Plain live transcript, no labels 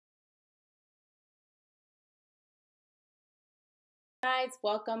Guys,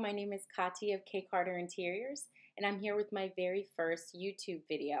 welcome. My name is Kati of K Carter Interiors, and I'm here with my very first YouTube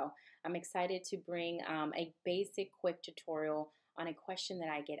video. I'm excited to bring a basic, quick tutorial on a question that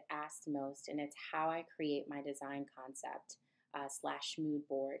I get asked most, and it's how I create my design concept slash mood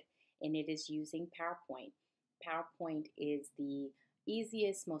board, and it is using PowerPoint. PowerPoint is the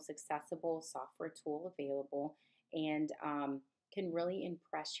easiest, most accessible software tool available, and can really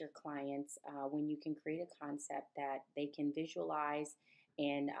impress your clients when you can create a concept that they can visualize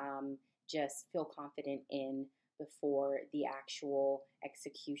and just feel confident in before the actual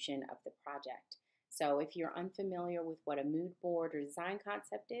execution of the project. So, if you're unfamiliar with what a mood board or design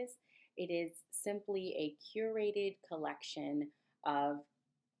concept is, it is simply a curated collection of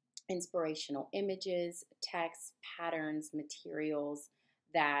inspirational images, text, patterns, materials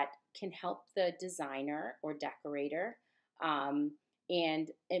that can help the designer or decorator um, and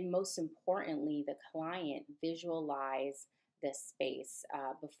most importantly, the client visualize the space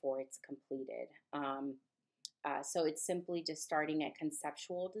before it's completed. So it's simply just starting at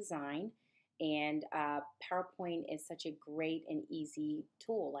conceptual design. And PowerPoint is such a great and easy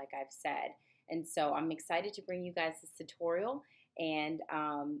tool, like I've said. And so I'm excited to bring you guys this tutorial, and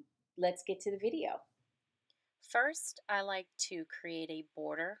let's get to the video. First, I like to create a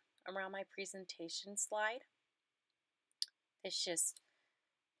border around my presentation slide. This just,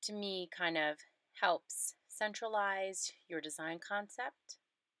 to me, kind of helps centralize your design concept.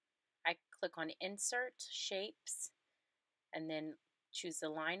 I click on Insert, Shapes, and then choose the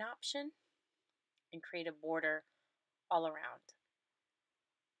line option and create a border all around.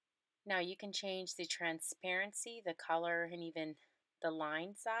 Now you can change the transparency, the color, and even the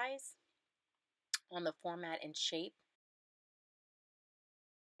line size on the format and shape.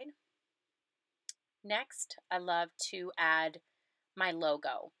 Next, I love to add my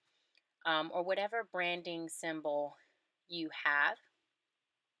logo or whatever branding symbol you have.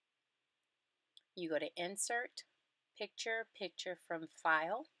 You go to Insert, Picture from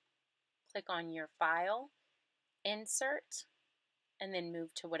File, click on your file, Insert, and then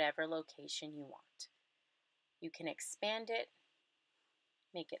move to whatever location you want. You can expand it,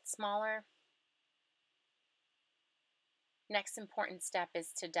 make it smaller. Next important step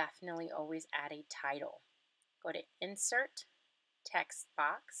is to definitely always add a title. Go to Insert, Text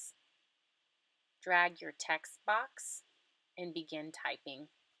Box, drag your text box, and begin typing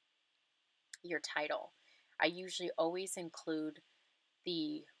your title. I usually always include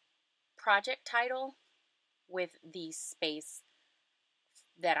the project title with the space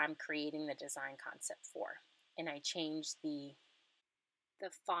that I'm creating the design concept for. And I change the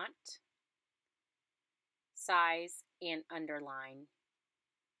font size and underline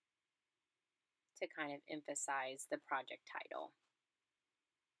to kind of emphasize the project title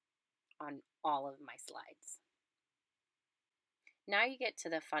on all of my slides. Now you get to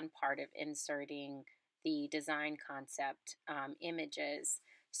the fun part of inserting the design concept images.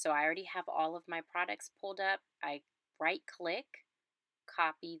 So I already have all of my products pulled up. I right click,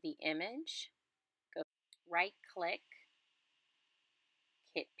 copy the image, go right click,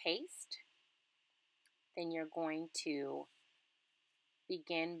 hit paste. Then you're going to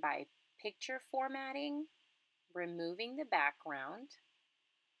begin by picture formatting, removing the background.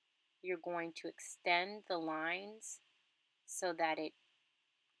 You're going to extend the lines so that it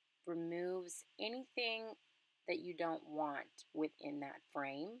removes anything that you don't want within that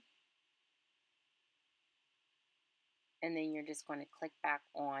frame. And then you're just going to click back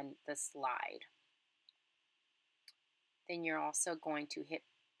on the slide. Then you're also going to hit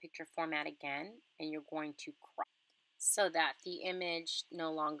picture format again, and you're going to crop so that the image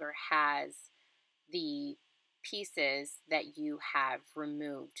no longer has the pieces that you have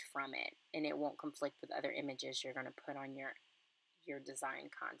removed from it, and it won't conflict with other images you're going to put on your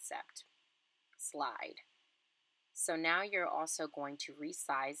design concept slide. So now you're also going to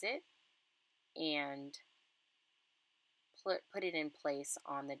resize it and put it in place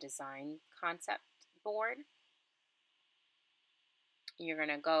on the design concept board. You're going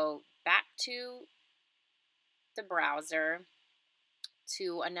to go back to the browser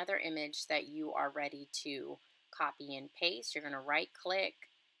to another image that you are ready to copy and paste. You're going to right click,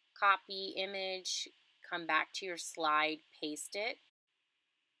 copy image, come back to your slide, paste it.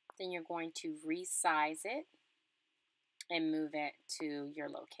 Then you're going to resize it and move it to your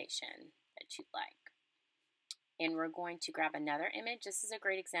location that you'd like. And we're going to grab another image. This is a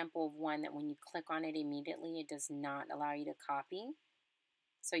great example of one that when you click on it immediately, it does not allow you to copy.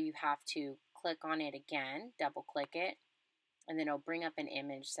 So you have to click on it again, double click it, and then it'll bring up an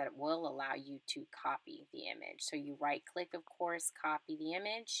image that will allow you to copy the image. So you right click, of course, copy the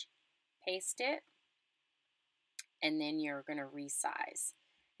image, paste it, and then you're going to resize.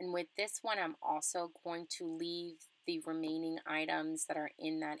 And with this one, I'm also going to leave the remaining items that are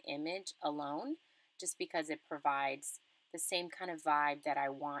in that image alone, just because it provides the same kind of vibe that I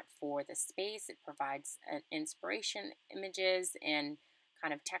want for the space. It provides an inspiration images and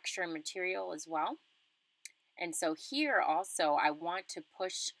kind of texture and material as well. And so here also, I want to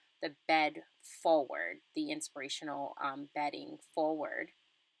push the bed forward, the inspirational bedding forward,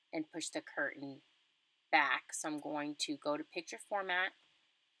 and push the curtain back. So I'm going to go to picture format,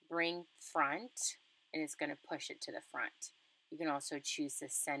 bring front, and it's going to push it to the front. You can also choose to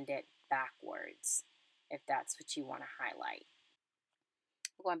send it backwards if that's what you want to highlight.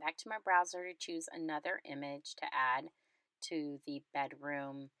 Going back to my browser to choose another image to add to the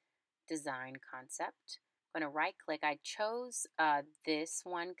bedroom design concept. I'm going to right click. I chose this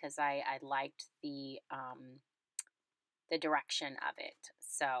one because I liked the direction of it.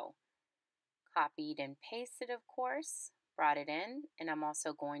 So copied and pasted, of course, brought it in, and I'm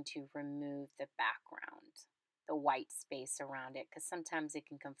also going to remove the background, the white space around it, because sometimes it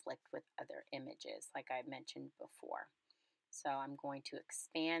can conflict with other images, like I mentioned before. So I'm going to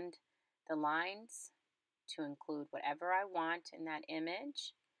expand the lines to include whatever I want in that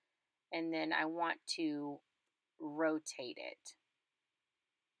image, and then I want to rotate it,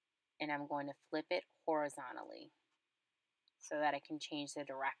 and I'm going to flip it horizontally so that I can change the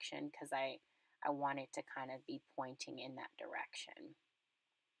direction because I want it to kind of be pointing in that direction.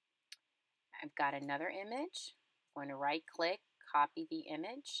 I've got another image. I'm going to right click, copy the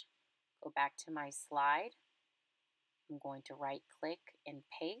image, go back to my slide. I'm going to right click and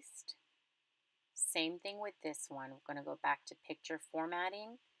paste. Same thing with this one. We're going to go back to picture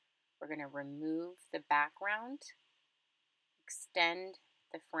formatting. We're going to remove the background, extend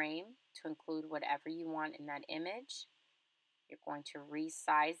the frame to include whatever you want in that image. You're going to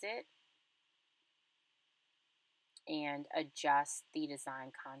resize it and adjust the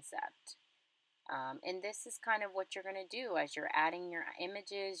design concept. And this is kind of what you're going to do as you're adding your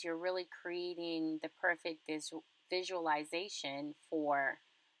images. You're really creating the perfect visualization for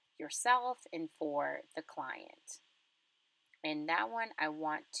yourself and for the client. And that one I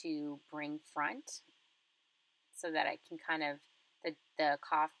want to bring front so that I can kind of,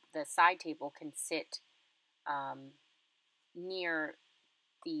 the side table can sit near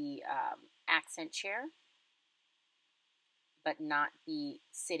the accent chair, but not be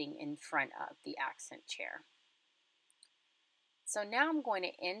sitting in front of the accent chair. So now I'm going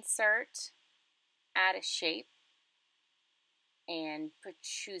to insert, add a shape, and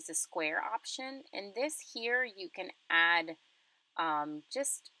choose the square option. And this here, you can add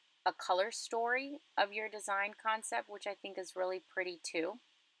just a color story of your design concept, which I think is really pretty too.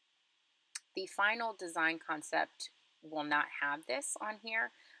 The final design concept will not have this on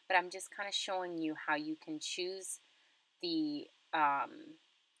here, but I'm just kind of showing you how you can choose the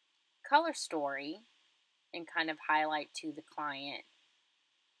color story and kind of highlight to the client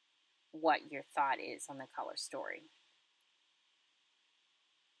what your thought is on the color story.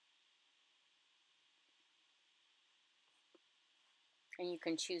 And you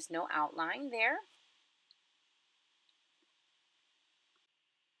can choose no outline there.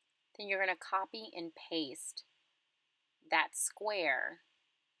 Then you're going to copy and paste that square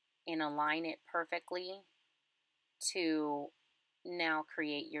and align it perfectly to now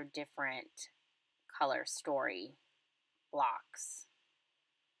create your different color story blocks.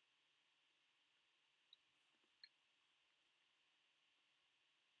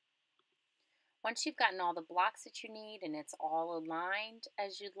 Once you've gotten all the blocks that you need and it's all aligned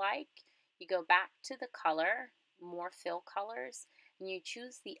as you'd like, you go back to the color, more fill colors, and you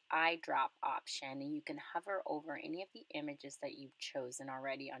choose the eyedrop option, and you can hover over any of the images that you've chosen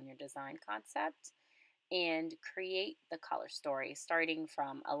already on your design concept and create the color story, starting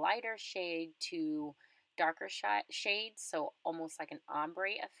from a lighter shade to darker shades, so almost like an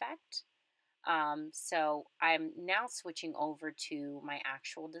ombre effect. So I'm now switching over to my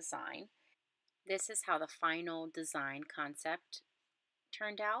actual design. This is how the final design concept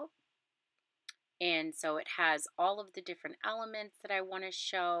turned out. And so it has all of the different elements that I want to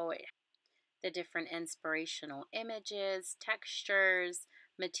show, the different inspirational images, textures,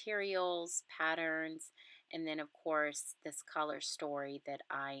 materials, patterns, and then of course this color story that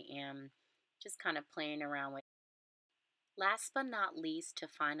I am just kind of playing around with. Last but not least, to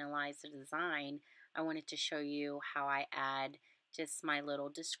finalize the design, I wanted to show you how I add just my little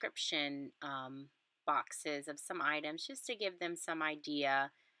description boxes of some items just to give them some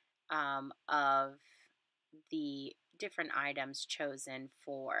idea of the different items chosen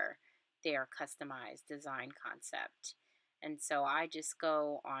for their customized design concept. And so I just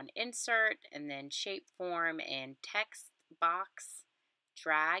go on insert and then shape form and text box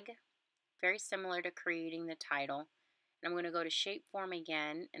drag, very similar to creating the title. And I'm going to go to shape form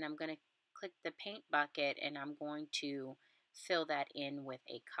again, and I'm going to click the paint bucket, and I'm going to fill that in with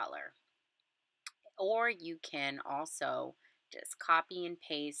a color. Or you can also just copy and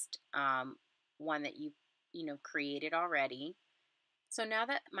paste one that you created already. So now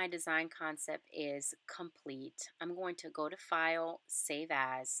that my design concept is complete, I'm going to go to File, Save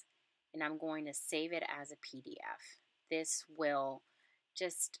As, and I'm going to save it as a PDF. This will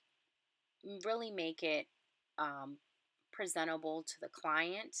just really make it presentable to the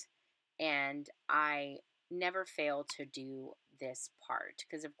client, and I never fail to do this part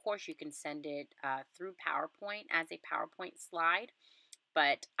because, of course, you can send it through PowerPoint as a PowerPoint slide,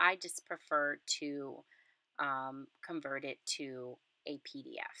 but I just prefer to convert it to a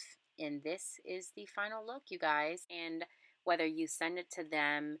PDF. And this is the final look, you guys. And whether you send it to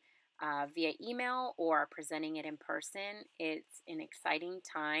them via email or presenting it in person, it's an exciting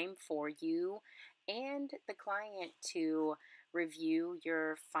time for you and the client to review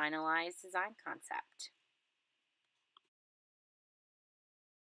your finalized design concept.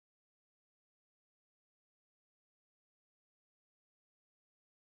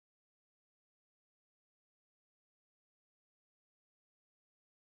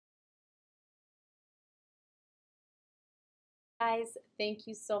 Guys, thank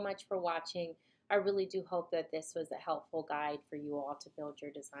you so much for watching. I really do hope that this was a helpful guide for you all to build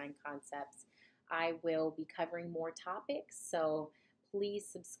your design concepts. I will be covering more topics, so please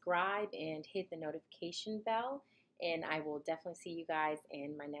subscribe and hit the notification bell, and I will definitely see you guys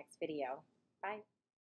in my next video. Bye.